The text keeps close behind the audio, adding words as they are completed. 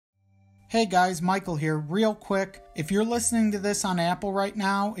Hey guys, Michael here. Real quick, if you're listening to this on Apple right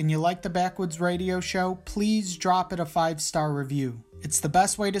now and you like the Backwoods Radio Show, please drop it a 5-star review. It's the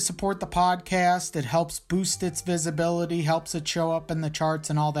best way to support the podcast. It helps boost its visibility, helps it show up in the charts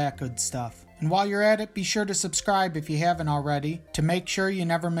and all that good stuff. And while you're at it, be sure to subscribe if you haven't already to make sure you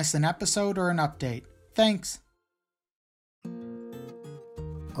never miss an episode or an update. Thanks.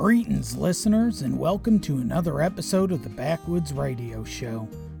 Greetings, listeners, and welcome to another episode of the Backwoods Radio Show.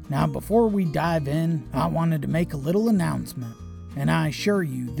 Now, before we dive in, I wanted to make a little announcement, and I assure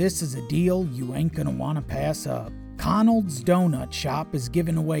you, this is a deal you ain't gonna want to pass up. Connell's Donut Shop is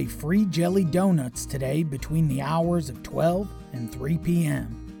giving away free jelly donuts today between the hours of 12 and 3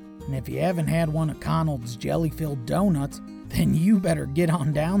 p.m. And if you haven't had one of Connell's jelly-filled donuts, then you better get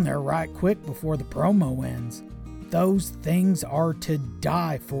on down there right quick before the promo ends. Those things are to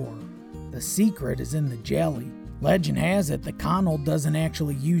die for. The secret is in the jelly. Legend has it that Connell doesn't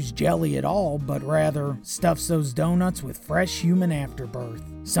actually use jelly at all, but rather stuffs those donuts with fresh human afterbirth.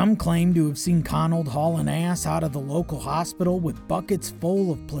 Some claim to have seen Connell hauling ass out of the local hospital with buckets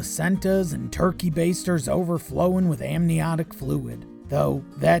full of placentas and turkey basters overflowing with amniotic fluid. Though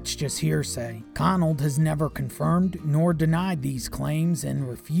that's just hearsay. Connell has never confirmed nor denied these claims and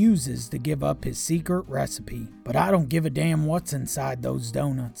refuses to give up his secret recipe. But I don't give a damn what's inside those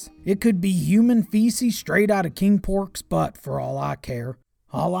donuts. It could be human feces straight out of King Pork's butt for all I care.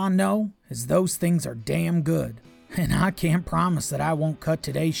 All I know is those things are damn good. And I can't promise that I won't cut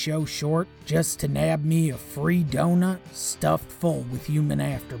today's show short just to nab me a free donut stuffed full with human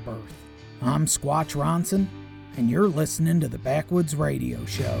afterbirth. I'm Squatch Ronson, and you're listening to the Backwoods Radio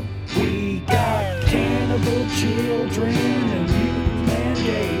Show. We got cannibal children and mutant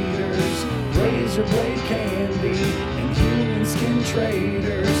man-gators, razor blade candy and human skin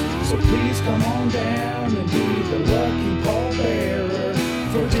traders. So please come on down and be the lucky pallbearer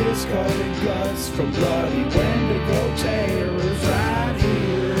for discarded guts from bloody Wendigo terrors right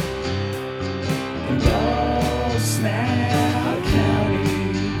here in Snap County.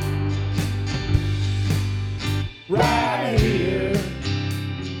 Right here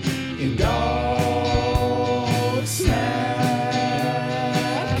in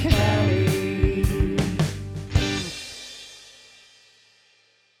Snap County.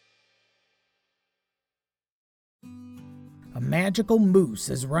 A magical moose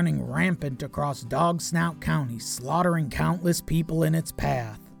is running rampant across Dog Snout County, slaughtering countless people in its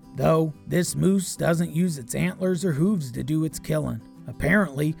path. Though, this moose doesn't use its antlers or hooves to do its killing.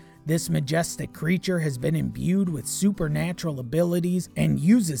 Apparently, this majestic creature has been imbued with supernatural abilities and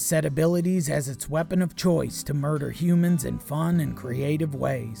uses said abilities as its weapon of choice to murder humans in fun and creative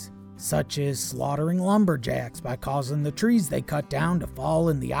ways, such as slaughtering lumberjacks by causing the trees they cut down to fall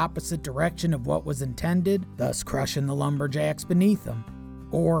in the opposite direction of what was intended, thus crushing the lumberjacks beneath them,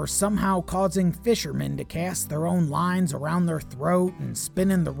 or somehow causing fishermen to cast their own lines around their throat and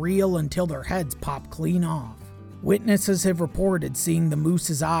spinning the reel until their heads pop clean off. Witnesses have reported seeing the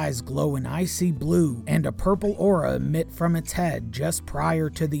moose's eyes glow an icy blue and a purple aura emit from its head just prior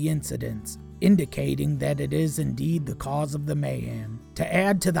to the incidents, indicating that it is indeed the cause of the mayhem. To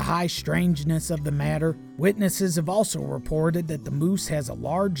add to the high strangeness of the matter, witnesses have also reported that the moose has a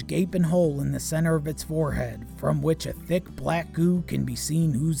large gaping hole in the center of its forehead, from which a thick black goo can be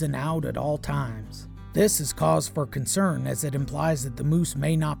seen oozing out at all times. This is cause for concern, as it implies that the moose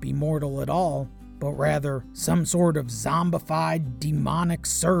may not be mortal at all, but rather some sort of zombified, demonic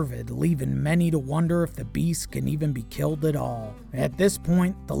cervid, leaving many to wonder if the beast can even be killed at all. At this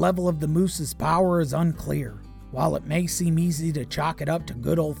point, the level of the moose's power is unclear. While it may seem easy to chalk it up to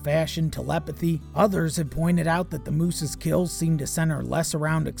good old-fashioned telepathy, others have pointed out that the moose's kills seem to center less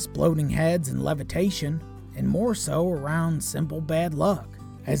around exploding heads and levitation, and more so around simple bad luck.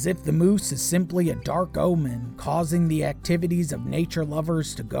 As if the moose is simply a dark omen, causing the activities of nature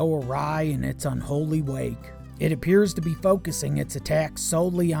lovers to go awry in its unholy wake. It appears to be focusing its attacks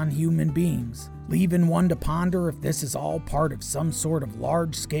solely on human beings, leaving one to ponder if this is all part of some sort of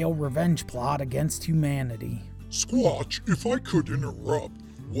large-scale revenge plot against humanity. Squatch, if I could interrupt,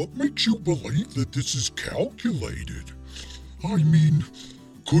 what makes you believe that this is calculated? I mean,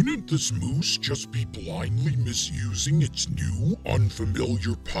 couldn't this moose just be blindly misusing its new,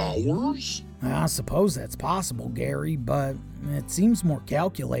 unfamiliar powers? I suppose that's possible, Gary, but it seems more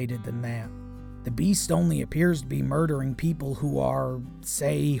calculated than that. The beast only appears to be murdering people who are,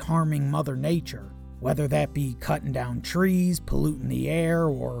 say, harming Mother Nature. Whether that be cutting down trees, polluting the air,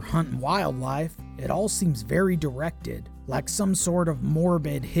 or hunting wildlife, it all seems very directed, like some sort of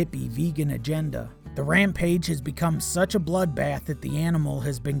morbid hippie vegan agenda. The rampage has become such a bloodbath that the animal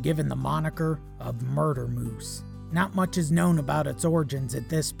has been given the moniker of Murdermoose. Not much is known about its origins at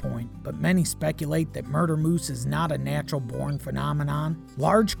this point, but many speculate that Murdermoose is not a natural-born phenomenon.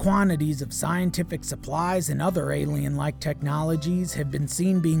 Large quantities of scientific supplies and other alien-like technologies have been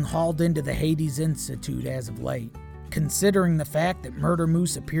seen being hauled into the Hades Institute as of late. Considering the fact that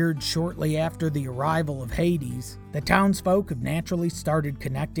Murdermoose appeared shortly after the arrival of Hades, the townsfolk have naturally started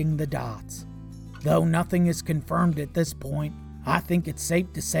connecting the dots. Though nothing is confirmed at this point, I think it's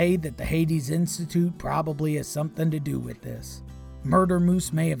safe to say that the Hades Institute probably has something to do with this.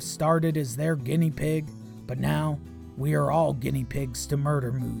 Murdermoose may have started as their guinea pig, but now we are all guinea pigs to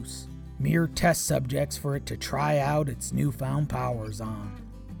Murdermoose, mere test subjects for it to try out its newfound powers on.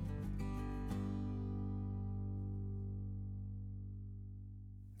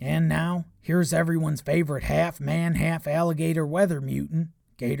 And now, here's everyone's favorite half-man, half-alligator weather mutant,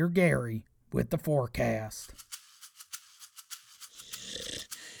 Gator Gary, with the forecast.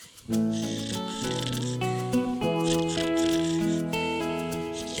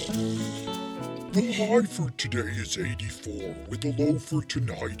 The high for today is 84, with a low for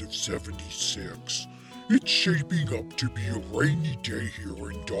tonight of 76. It's shaping up to be a rainy day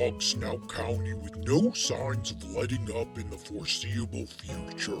here in Dog Snout County with no signs of letting up in the foreseeable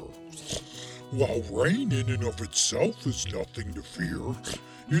future. While rain in and of itself is nothing to fear,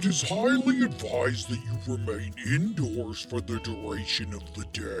 it is highly advised that you remain indoors for the duration of the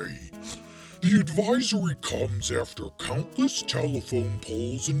day. The advisory comes after countless telephone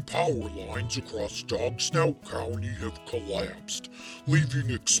poles and power lines across Dog Snout County have collapsed,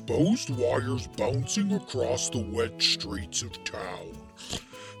 leaving exposed wires bouncing across the wet streets of town.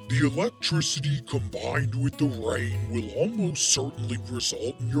 The electricity combined with the rain will almost certainly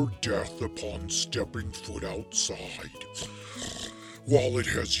result in your death upon stepping foot outside. While it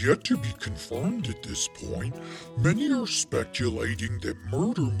has yet to be confirmed at this point, many are speculating that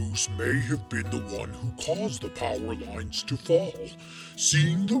Murdermoose may have been the one who caused the power lines to fall,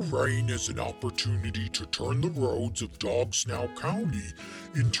 seeing the rain as an opportunity to turn the roads of Dog Snout County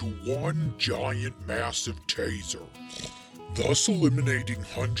into one giant massive taser, thus eliminating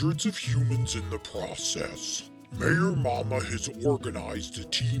hundreds of humans in the process. Mayor Mama has organized a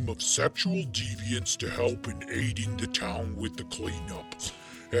team of sexual deviants to help in aiding the town with the cleanup,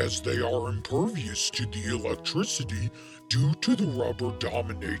 as they are impervious to the electricity due to the rubber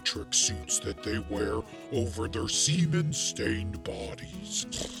dominatrix suits that they wear over their semen-stained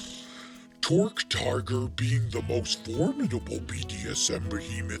bodies. Torque Tiger, being the most formidable BDSM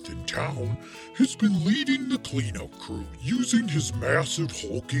behemoth in town, has been leading the cleanup crew, using his massive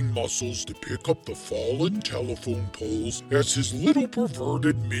hulking muscles to pick up the fallen telephone poles as his little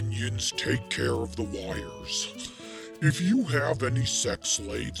perverted minions take care of the wires. If you have any sex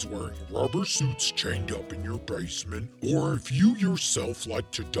slaves wearing rubber suits chained up in your basement, or if you yourself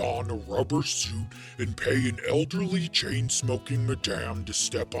like to don a rubber suit and pay an elderly chain-smoking madame to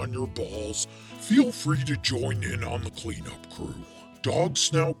step on your balls, feel free to join in on the cleanup crew. Dog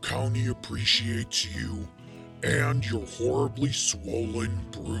Snout County appreciates you and your horribly swollen,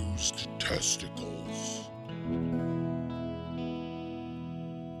 bruised testicles.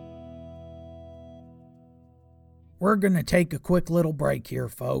 We're going to take a quick little break here,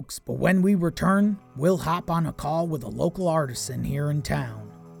 folks, but when we return, we'll hop on a call with a local artisan here in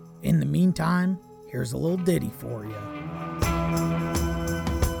town. In the meantime, here's a little ditty for you.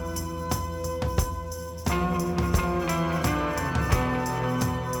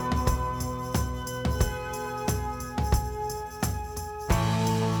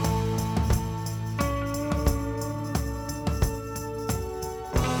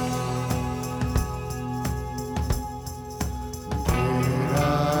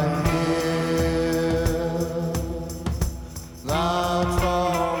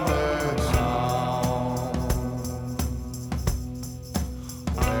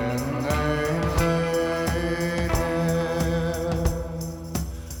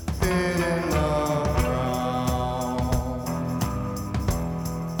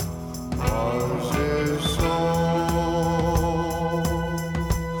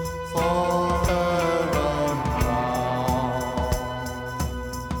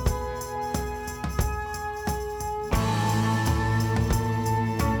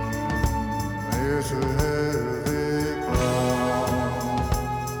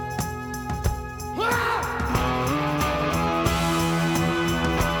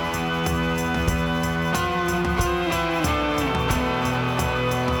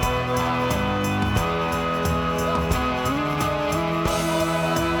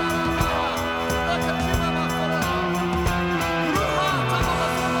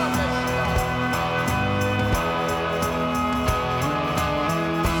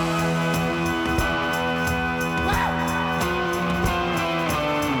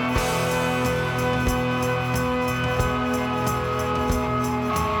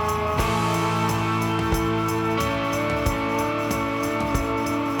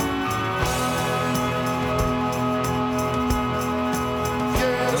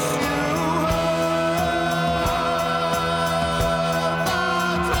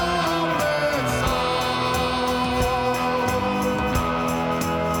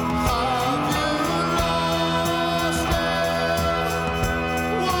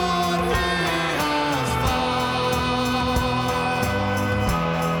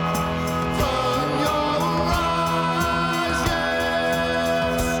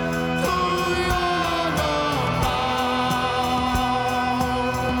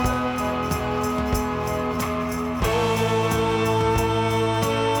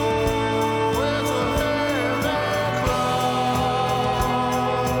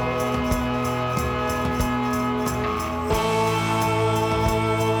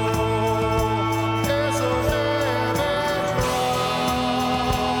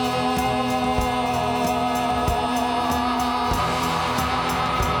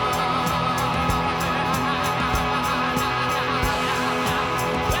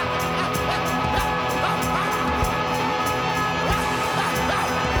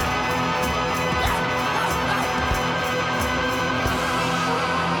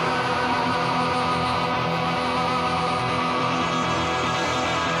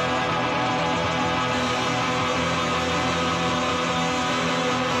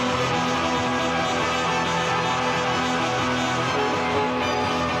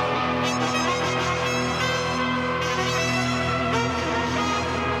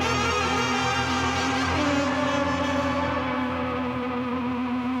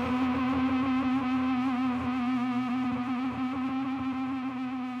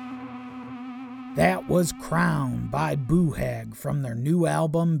 That was Crown by Boo Hag from their new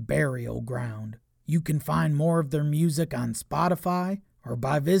album Burial Ground. You can find more of their music on Spotify or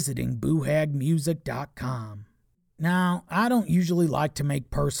by visiting boohagmusic.com. Now, I don't usually like to make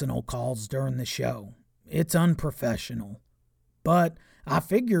personal calls during the show. It's unprofessional. But I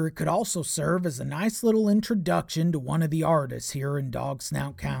figure it could also serve as a nice little introduction to one of the artists here in Dog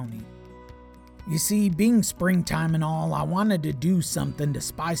Snout County. You see, being springtime and all, I wanted to do something to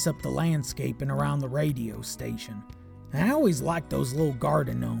spice up the landscaping around the radio station. And I always liked those little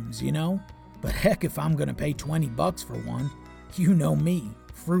garden gnomes, you know? But heck, if I'm gonna pay $20 for one, you know me,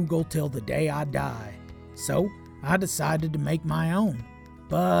 frugal till the day I die. So, I decided to make my own.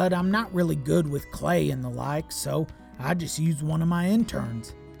 But I'm not really good with clay and the like, so I just used one of my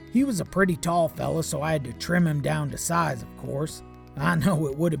interns. He was a pretty tall fella, so I had to trim him down to size, of course. I know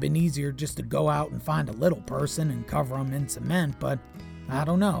it would have been easier just to go out and find a little person and cover him in cement, but I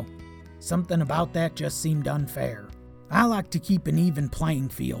don't know. Something about that just seemed unfair. I like to keep an even playing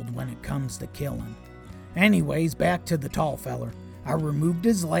field when it comes to killing. Anyways, back to the tall feller. I removed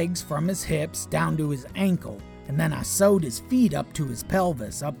his legs from his hips down to his ankle, and then I sewed his feet up to his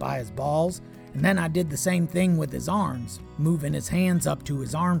pelvis, up by his balls, and then I did the same thing with his arms, moving his hands up to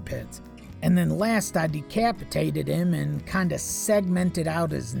his armpits. And then last I decapitated him and kinda segmented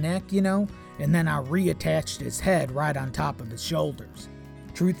out his neck, you know, and then I reattached his head right on top of his shoulders.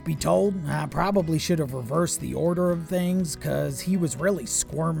 Truth be told, I probably should have reversed the order of things, cause he was really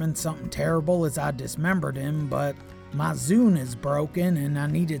squirming something terrible as I dismembered him, but my Zune is broken and I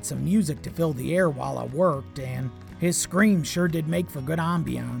needed some music to fill the air while I worked, and his scream sure did make for good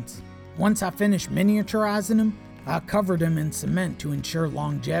ambiance. Once I finished miniaturizing him, I covered him in cement to ensure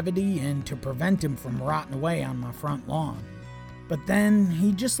longevity and to prevent him from rotting away on my front lawn. But then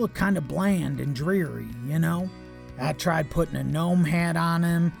he just looked kind of bland and dreary, you know? I tried putting a gnome hat on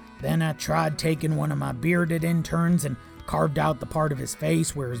him, then I tried taking one of my bearded interns and carved out the part of his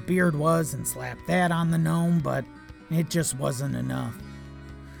face where his beard was and slapped that on the gnome, but it just wasn't enough.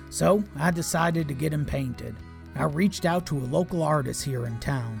 So I decided to get him painted. I reached out to a local artist here in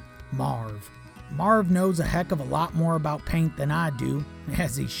town, Marv. Marv knows a heck of a lot more about paint than I do,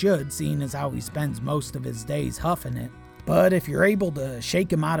 as he should, seeing as how he spends most of his days huffing it. But if you're able to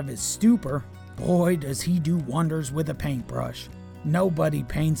shake him out of his stupor, boy does he do wonders with a paintbrush. Nobody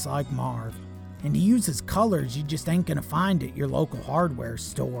paints like Marv. And he uses colors you just ain't gonna find at your local hardware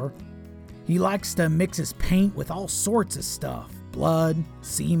store. He likes to mix his paint with all sorts of stuff. Blood,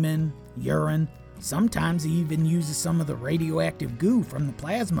 semen, urine. Sometimes he even uses some of the radioactive goo from the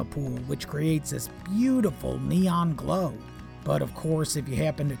plasma pool, which creates this beautiful neon glow. But of course, if you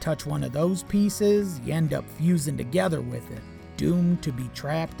happen to touch one of those pieces, you end up fusing together with it, doomed to be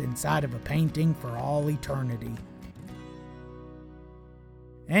trapped inside of a painting for all eternity.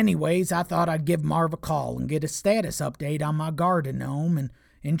 Anyways, I thought I'd give Marv a call and get a status update on my garden gnome and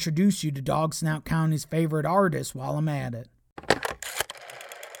introduce you to Dog Snout County's favorite artist while I'm at it.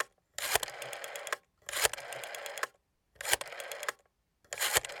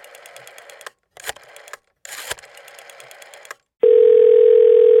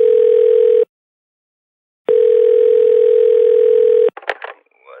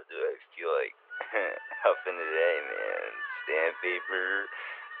 Huffing today, man. Sandpaper,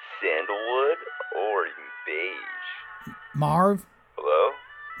 sandalwood, or even beige. Marv? Hello?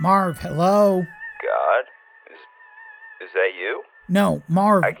 Marv, hello? God? Is that you? No,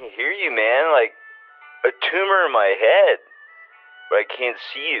 Marv. I can hear you, man. Like a tumor in my head. But I can't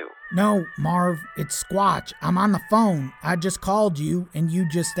see you. No, Marv, it's Squatch. I'm on the phone. I just called you, and you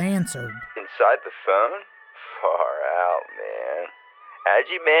just answered. Inside the phone? Far out, man. How'd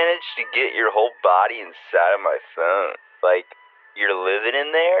you manage to get your whole body inside of my phone? Like, you're living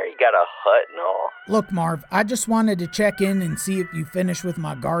in there? You got a hut and all? Look, Marv, I just wanted to check in and see if you finished with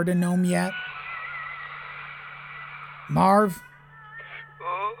my garden gnome yet. Marv?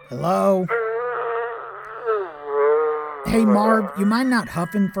 Hello? Hey, Marv, you mind not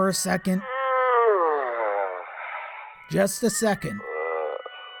huffing for a second? Just a second.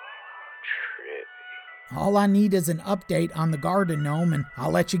 All I need is an update on the garden gnome, and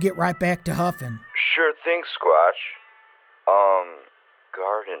I'll let you get right back to huffing. Sure thing, Squatch.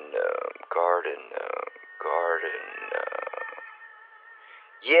 Garden gnome.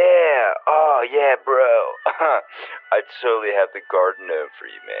 Yeah, oh yeah, bro. I totally have the garden gnome for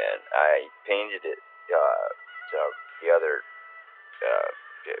you, man. I painted it, yeah.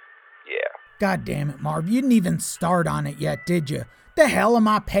 God damn it, Marv, you didn't even start on it yet, did you? The hell am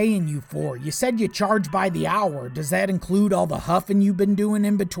I paying you for? You said you charge by the hour. Does that include all the huffing you've been doing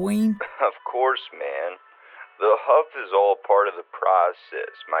in between? Of course, man. The huff is all part of the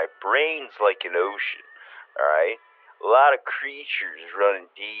process. My brain's like an ocean, alright? A lot of creatures running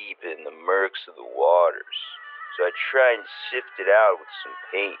deep in the murks of the waters. So I try and sift it out with some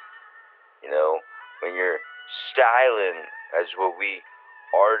paint. You know, when you're styling, as what we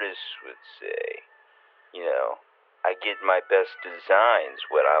artists would say, you know, I get my best designs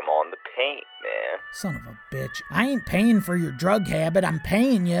when I'm on the paint, man. Son of a bitch. I ain't paying for your drug habit. I'm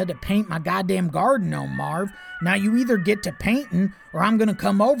paying you to paint my goddamn garden gnome, Marv. Now you either get to painting, or I'm gonna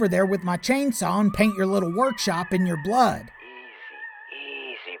come over there with my chainsaw and paint your little workshop in your blood.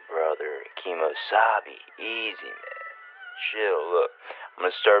 Easy, brother. Kimosabi. Easy, man. Chill, look. I'm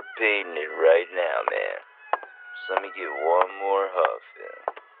gonna start painting it right now, man. So let me get one more huff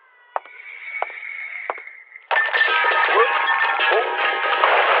in.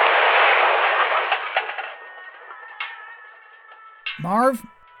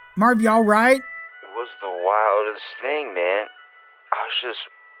 Marv, you all right? It was the wildest thing, man. I was just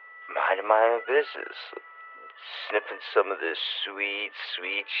minding my own business, sniffing some of this sweet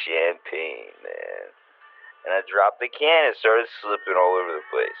champagne, man. And I dropped the can and started slipping all over the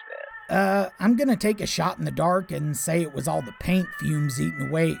place, man. I'm gonna take a shot in the dark and say it was all the paint fumes eating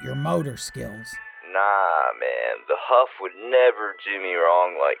away at your motor skills. Nah, man, the huff would never do me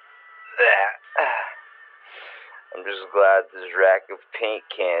wrong like that. I'm just glad this rack of paint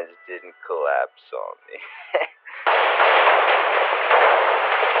cans didn't collapse on me.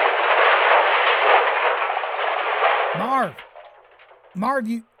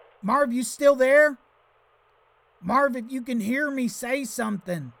 Marv, you still there? Marv, if you can hear me, say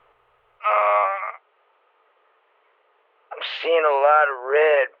something. I'm seeing a lot of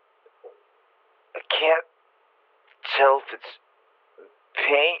red. I can't tell if it's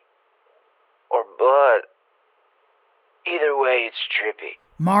paint or blood. Either way, it's trippy.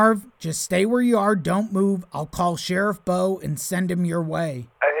 Marv, just stay where you are. Don't move. I'll call Sheriff Bo and send him your way.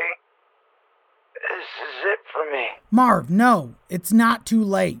 I think this is it for me. Marv, no. It's not too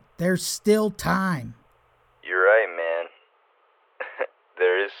late. There's still time. You're right, man.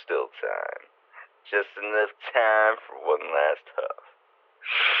 There is still time. Just enough time for one last huff.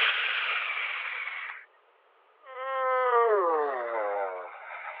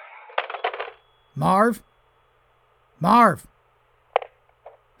 Marv?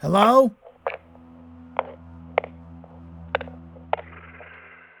 Hello?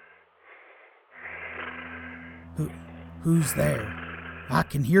 Who's there? I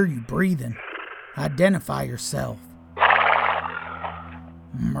can hear you breathing. Identify yourself.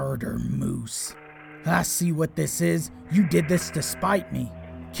 Murdermoose. I see what this is. You did this to spite me.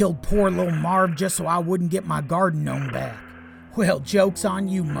 Killed poor little Marv just so I wouldn't get my garden gnome back. Well, joke's on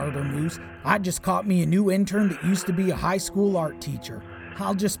you, Murdermoose. I just caught me a new intern that used to be a high school art teacher.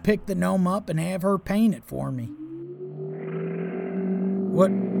 I'll just pick the gnome up and have her paint it for me.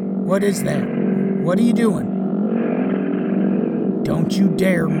 What is that? What are you doing? Don't you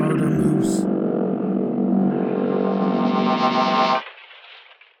dare, Murdermoose.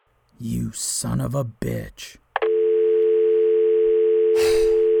 You son of a bitch.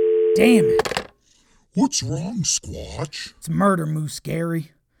 Damn it. What's wrong, Squatch? It's Murdermoose,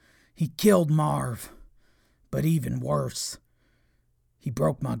 Gary. He killed Marv. But even worse, he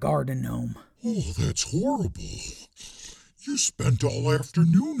broke my garden gnome. Oh, that's horrible. You spent all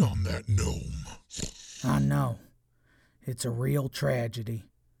afternoon on that gnome. I know. It's a real tragedy.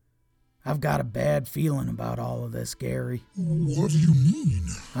 I've got a bad feeling about all of this, Gary. What do you mean?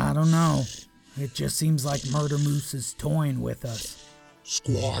 I don't know. It just seems like Murdermoose is toying with us.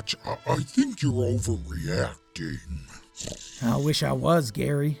 Squatch, I think you're overreacting. I wish I was,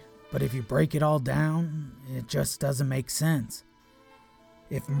 Gary, but if you break it all down, it just doesn't make sense.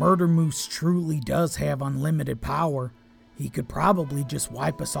 If Murdermoose truly does have unlimited power, he could probably just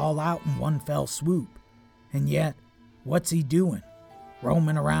wipe us all out in one fell swoop. And yet, what's he doing?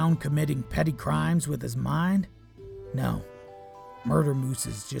 Roaming around committing petty crimes with his mind? No, Murdermoose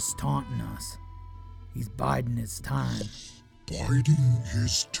is just taunting us. He's biding his time. Biding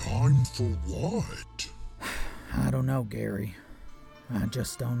his time for what? I don't know, Gary. I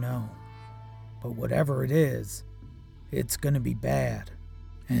just don't know. But whatever it is, it's gonna be bad.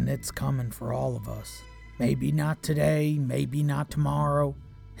 And it's coming for all of us. Maybe not today, maybe not tomorrow.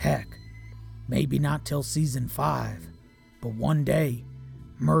 Heck, maybe not till season 5. But one day,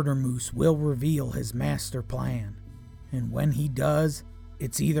 Murdermoose will reveal his master plan. And when he does,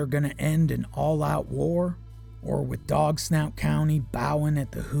 it's either gonna end in all-out war, or with Dogsnout County bowing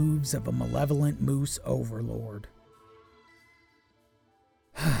at the hooves of a malevolent moose overlord.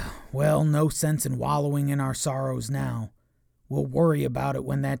 Well, no sense in wallowing in our sorrows now. We'll worry about it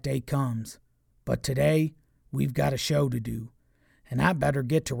when that day comes. But today, we've got a show to do, and I better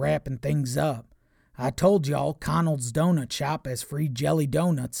get to wrapping things up. I told y'all Connell's Donut Shop has free jelly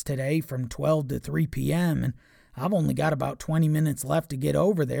donuts today from 12 to 3 p.m., and I've only got about 20 minutes left to get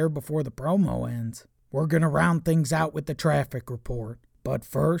over there before the promo ends. We're going to round things out with the traffic report. But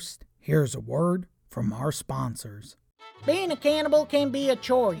first, here's a word from our sponsors. Being a cannibal can be a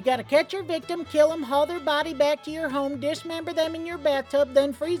chore. You gotta catch your victim, kill them, haul their body back to your home, dismember them in your bathtub,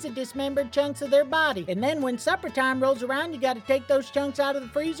 then freeze the dismembered chunks of their body. And then when supper time rolls around, you gotta take those chunks out of the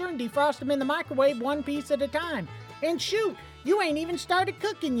freezer and defrost them in the microwave one piece at a time. And shoot, you ain't even started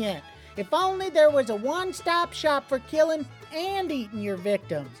cooking yet. If only there was a one-stop shop for killing and eating your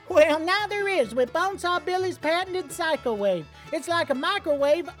victims. Well, now there is with Bonesaw Billy's patented Psychowave. It's like a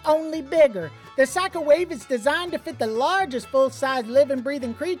microwave, only bigger. The Psychowave is designed to fit the largest full-size living,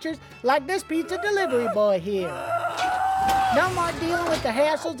 breathing creatures like this pizza delivery boy here. No more dealing with the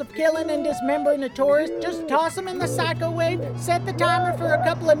hassles of killing and dismembering a tourist. Just toss them in the Psychowave, set the timer for a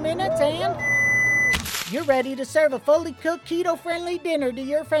couple of minutes, and you're ready to serve a fully cooked, keto-friendly dinner to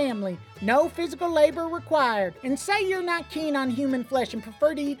your family. No physical labor required. And say you're not keen on human flesh and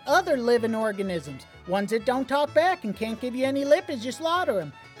prefer to eat other living organisms. Ones that don't talk back and can't give you any lip as you slaughter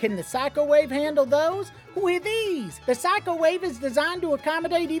them. Can the Psychowave handle those? With ease! The Psychowave is designed to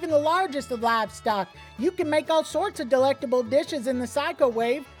accommodate even the largest of livestock. You can make all sorts of delectable dishes in the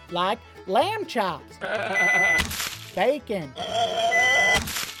Psychowave, like lamb chops, bacon,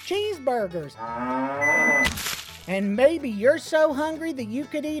 cheeseburgers, and maybe you're so hungry that you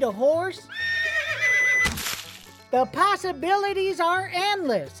could eat a horse? The possibilities are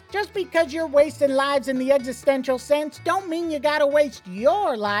endless. Just because you're wasting lives in the existential sense don't mean you gotta waste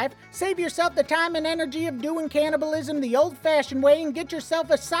your life. Save yourself the time and energy of doing cannibalism the old-fashioned way and get yourself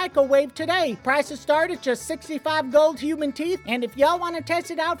a Psychowave today. Prices start at just 65 gold human teeth, and if y'all want to test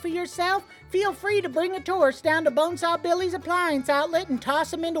it out for yourself, feel free to bring a tourist down to Bonesaw Billy's appliance outlet and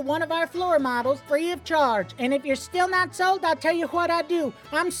toss them into one of our floor models free of charge. And if you're still not sold, I'll tell you what I do.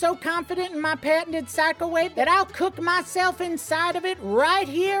 I'm so confident in my patented Psychowave that I'll cook myself inside of it right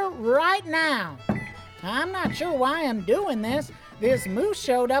here, right now. I'm not sure why I'm doing this. This moose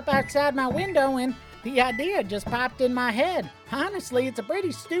showed up outside my window and the idea just popped in my head. Honestly, it's a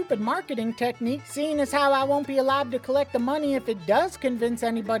pretty stupid marketing technique, seeing as how I won't be allowed to collect the money if it does convince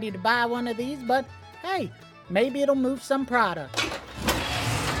anybody to buy one of these, but hey, maybe it'll move some product.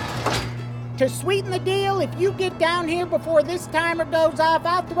 To sweeten the deal, if you get down here before this timer goes off,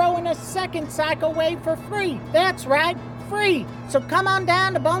 I'll throw in a second Psychowave for free. That's right, free. So come on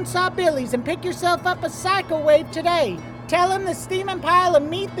down to Bonesaw Billy's and pick yourself up a Psychowave today. Tell him the steaming pile of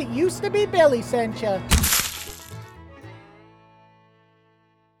meat that used to be Billy sent you.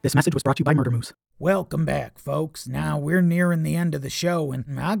 This message was brought to you by Murdermoose. Welcome back, folks. Now we're nearing the end of the show,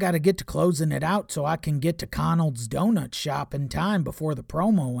 and I gotta get to closing it out so I can get to Connell's Donut Shop in time before the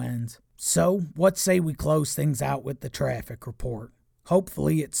promo ends. So, what say we close things out with the traffic report?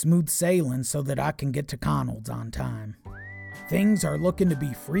 Hopefully it's smooth sailing so that I can get to Connell's on time. Things are looking to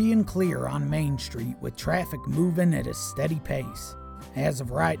be free and clear on Main Street with traffic moving at a steady pace. As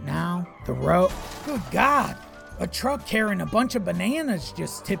of right now, the road... Good God! A truck carrying a bunch of bananas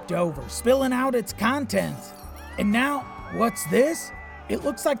just tipped over, spilling out its contents. And now, what's this? It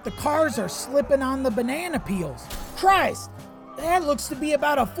looks like the cars are slipping on the banana peels. Christ! That looks to be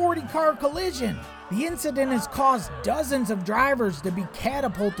about a 40-car collision. The incident has caused dozens of drivers to be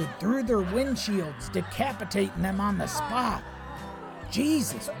catapulted through their windshields, decapitating them on the spot.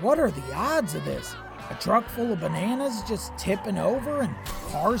 Jesus, what are the odds of this? A truck full of bananas just tipping over and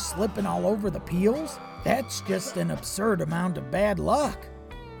cars slipping all over the peels? That's just an absurd amount of bad luck.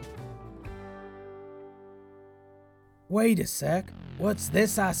 Wait a sec, what's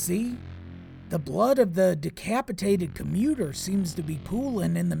this I see? The blood of the decapitated commuter seems to be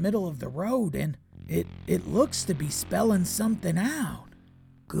pooling in the middle of the road, and it looks to be spelling something out.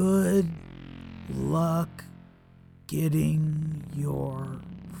 Good luck getting your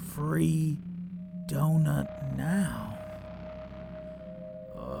free donut now.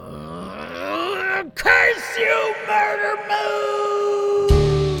 Curse you, Murdermoose!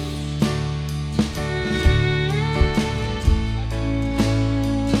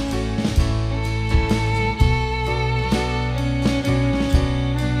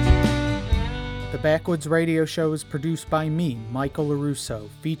 The Backwoods Radio Show is produced by me, Michael LaRusso,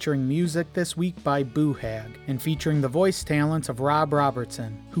 featuring music this week by Boo Hag, and featuring the voice talents of Rob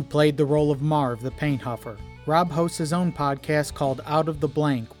Robertson, who played the role of Marv the Paint Huffer. Rob hosts his own podcast called Out of the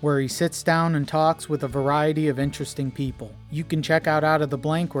Blank, where he sits down and talks with a variety of interesting people. You can check out Out of the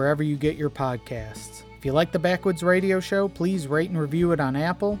Blank wherever you get your podcasts. If you like the Backwoods Radio Show, please rate and review it on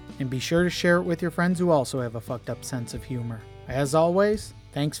Apple, and be sure to share it with your friends who also have a fucked up sense of humor. As always,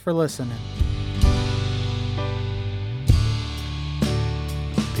 thanks for listening.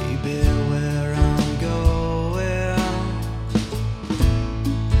 Baby, where I'm going,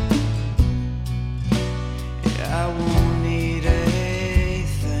 I won't need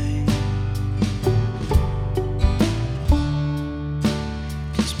anything,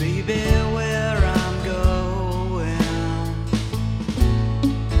 'cause baby,